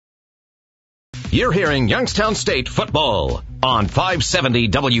You're hearing Youngstown State football on 570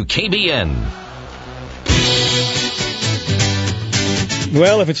 WKBN.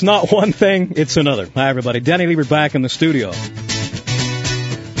 Well, if it's not one thing, it's another. Hi, everybody. Denny Lieber back in the studio.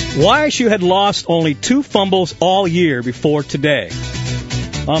 YSU had lost only 2 fumbles all year before today.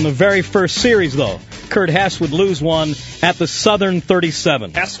 On the very first series, though, Kurt Hess would lose one at the Southern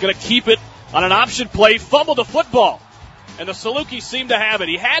 37. Hess going to keep it on an option play, fumbled the football. And the Salukis seem to have it.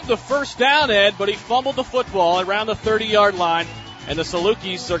 He had the first down, Ed, but he fumbled the football around the 30-yard line. And the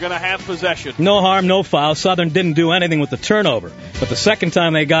Salukis are going to have possession. No harm, no foul. Southern didn't do anything with the turnover. But the second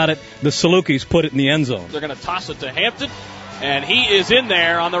time they got it, the Salukis put it in the end zone. They're going to toss it to Hampton. And he is in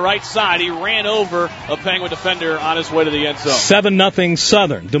there on the right side. He ran over a Penguin defender on his way to the end zone. 7-0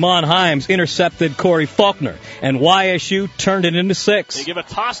 Southern. Damon Himes intercepted Corey Faulkner, and YSU turned it into 6. They give a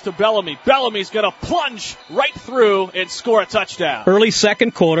toss to Bellamy. Bellamy's going to plunge right through and score a touchdown. Early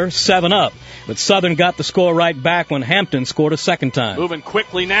second quarter, 7-up. But Southern got the score right back when Hampton scored a second time. Moving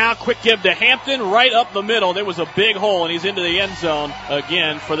quickly now. Quick give to Hampton right up the middle. There was a big hole, and he's into the end zone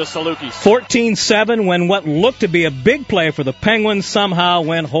again for the Salukis. 14-7 when what looked to be a big play for the Penguins somehow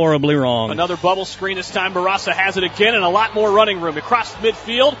went horribly wrong. Another bubble screen. This time Barassa has it again and a lot more running room. Across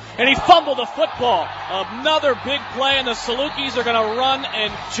midfield, and he fumbled the football. Another big play, and the Salukis are going to run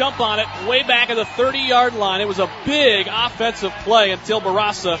and jump on it way back at the 30-yard line. It was a big offensive play until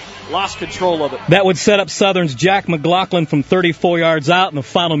Barassa lost control of it. That would set up Southern's Jack McLaughlin from 34 yards out in the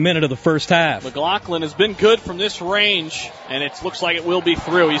final minute of the first half. McLaughlin has been good from this range, and it looks like it will be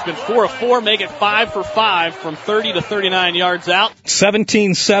through. He's been 4 of 4, make it 5 for 5 from 30 to 39 yards out.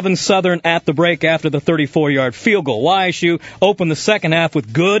 17-7 Southern at the break after the 34-yard field goal. YSU opened the second half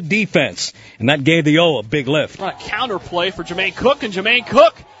with good defense, and that gave the O a big lift. A counter play for Jermaine Cook, and Jermaine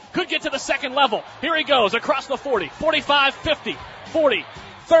Cook could get to the second level. Here he goes across the 40, 45, 50, 40,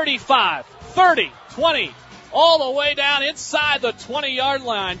 35, 30, 20, all the way down inside the 20-yard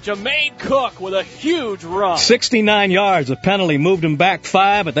line. Jermaine Cook with a huge run. 69 yards. A penalty moved him back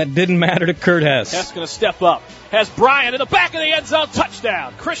 5, but that didn't matter to Kurt Hess. Hess going to step up. Has Bryan in the back of the end zone.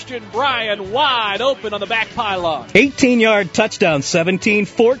 Touchdown. Christian Bryan wide open on the back pylon. 18-yard touchdown,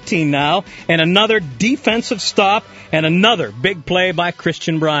 17-14 now, and another defensive stop and another big play by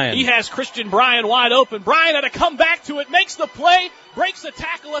Christian Bryan. He has Christian Bryan wide open. Bryan had to come back to it, makes the play, breaks the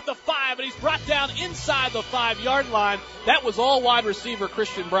tackle at the 5, and he's brought down inside the 5-yard line. That was all wide receiver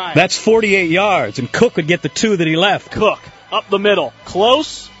Christian Bryan. That's 48 yards, and Cook would get the 2 that he left. Cook up the middle.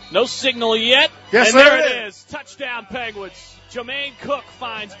 Close. No signal yet. Yes, and there it is. Touchdown Penguins. Jermaine Cook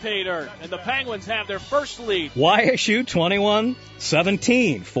finds pay dirt, and the Penguins have their first lead. YSU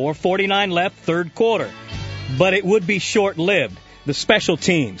 21-17, 4:49 left, third quarter. But it would be short-lived. The special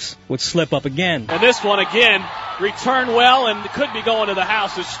teams would slip up again. And this one again returned well and could be going to the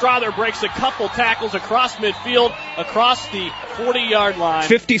house as Strother breaks a couple tackles across midfield, across the 40-yard line.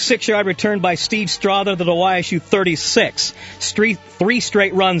 56-yard return by Steve Strother to the YSU 36. 3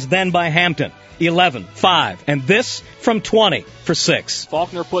 straight runs then by Hampton. 11, 5, and this from 20 for 6.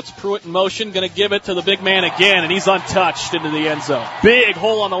 Faulkner puts Pruitt in motion, going to give it to the big man again, and he's untouched into the end zone. Big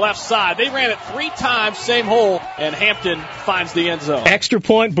hole on the left side. They ran it 3 times, same hole, and Hampton finds the end zone. Extra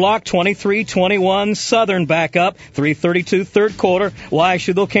point block, 23-21, Southern back up, 3:32 third quarter.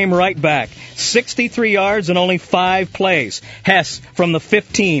 YSU though came right back. 63 yards and only 5 plays. Hess from the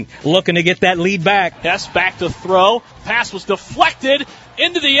 15 looking to get that lead back. Hess back to throw. Pass was deflected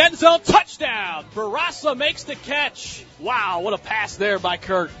into the end zone. Touchdown. Barassa makes the catch. Wow, what a pass there by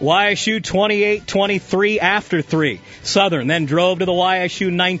Kurt. YSU 28-23 after 3. Southern then drove to the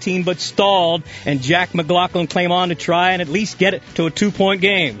YSU 19 but stalled, and Jack McLaughlin came on to try and at least get it to a 2-point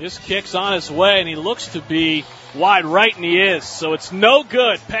game. This kick's on his way, and he looks to be wide right, and he is, so it's no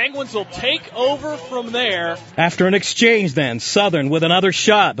good. Penguins will take over from there. After an exchange then, Southern with another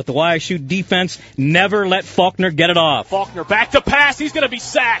shot, but the YSU defense never let Faulkner get it off. Faulkner back to pass. He's going to be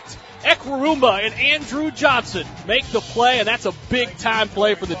sacked. Ekwarumba and Andrew Johnson make the play, and that's a big-time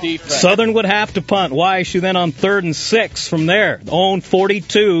play for the defense. Southern would have to punt. YSU then on 3rd and 6 from there. Own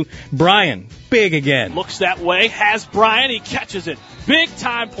 42, Bryan. Big again. Looks that way, has Bryan, he catches it.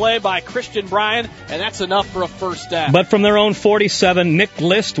 Big-time play by Christian Bryan, and that's enough for a first down. But from their own 47, Nick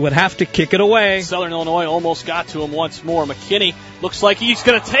List would have to kick it away. Southern Illinois almost got to him once more. McKinney looks like he's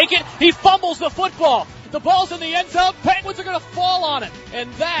going to take it. He fumbles the football. The ball's in the end zone. Penguins are going to fall on it.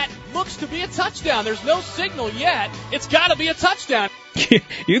 And that looks to be a touchdown. There's no signal yet. It's got to be a touchdown.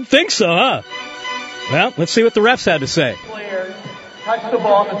 You'd think so, huh? Well, let's see what the refs had to say. Players touch the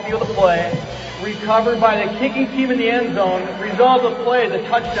ball in the field of play, recovered by the kicking team in the end zone, resolve the play as a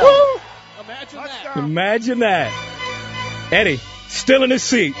touchdown. Woo! Imagine that. Imagine that. Eddie, still in his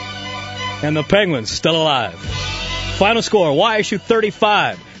seat. And the Penguins still alive. Final score, YSU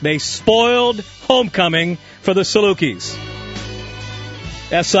 35. They spoiled homecoming for the Salukis.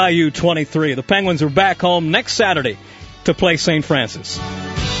 SIU 23. The Penguins are back home next Saturday to play St. Francis.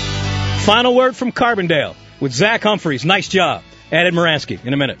 Final word from Carbondale with Zach Humphreys. Nice job. Added Moransky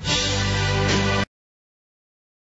in a minute.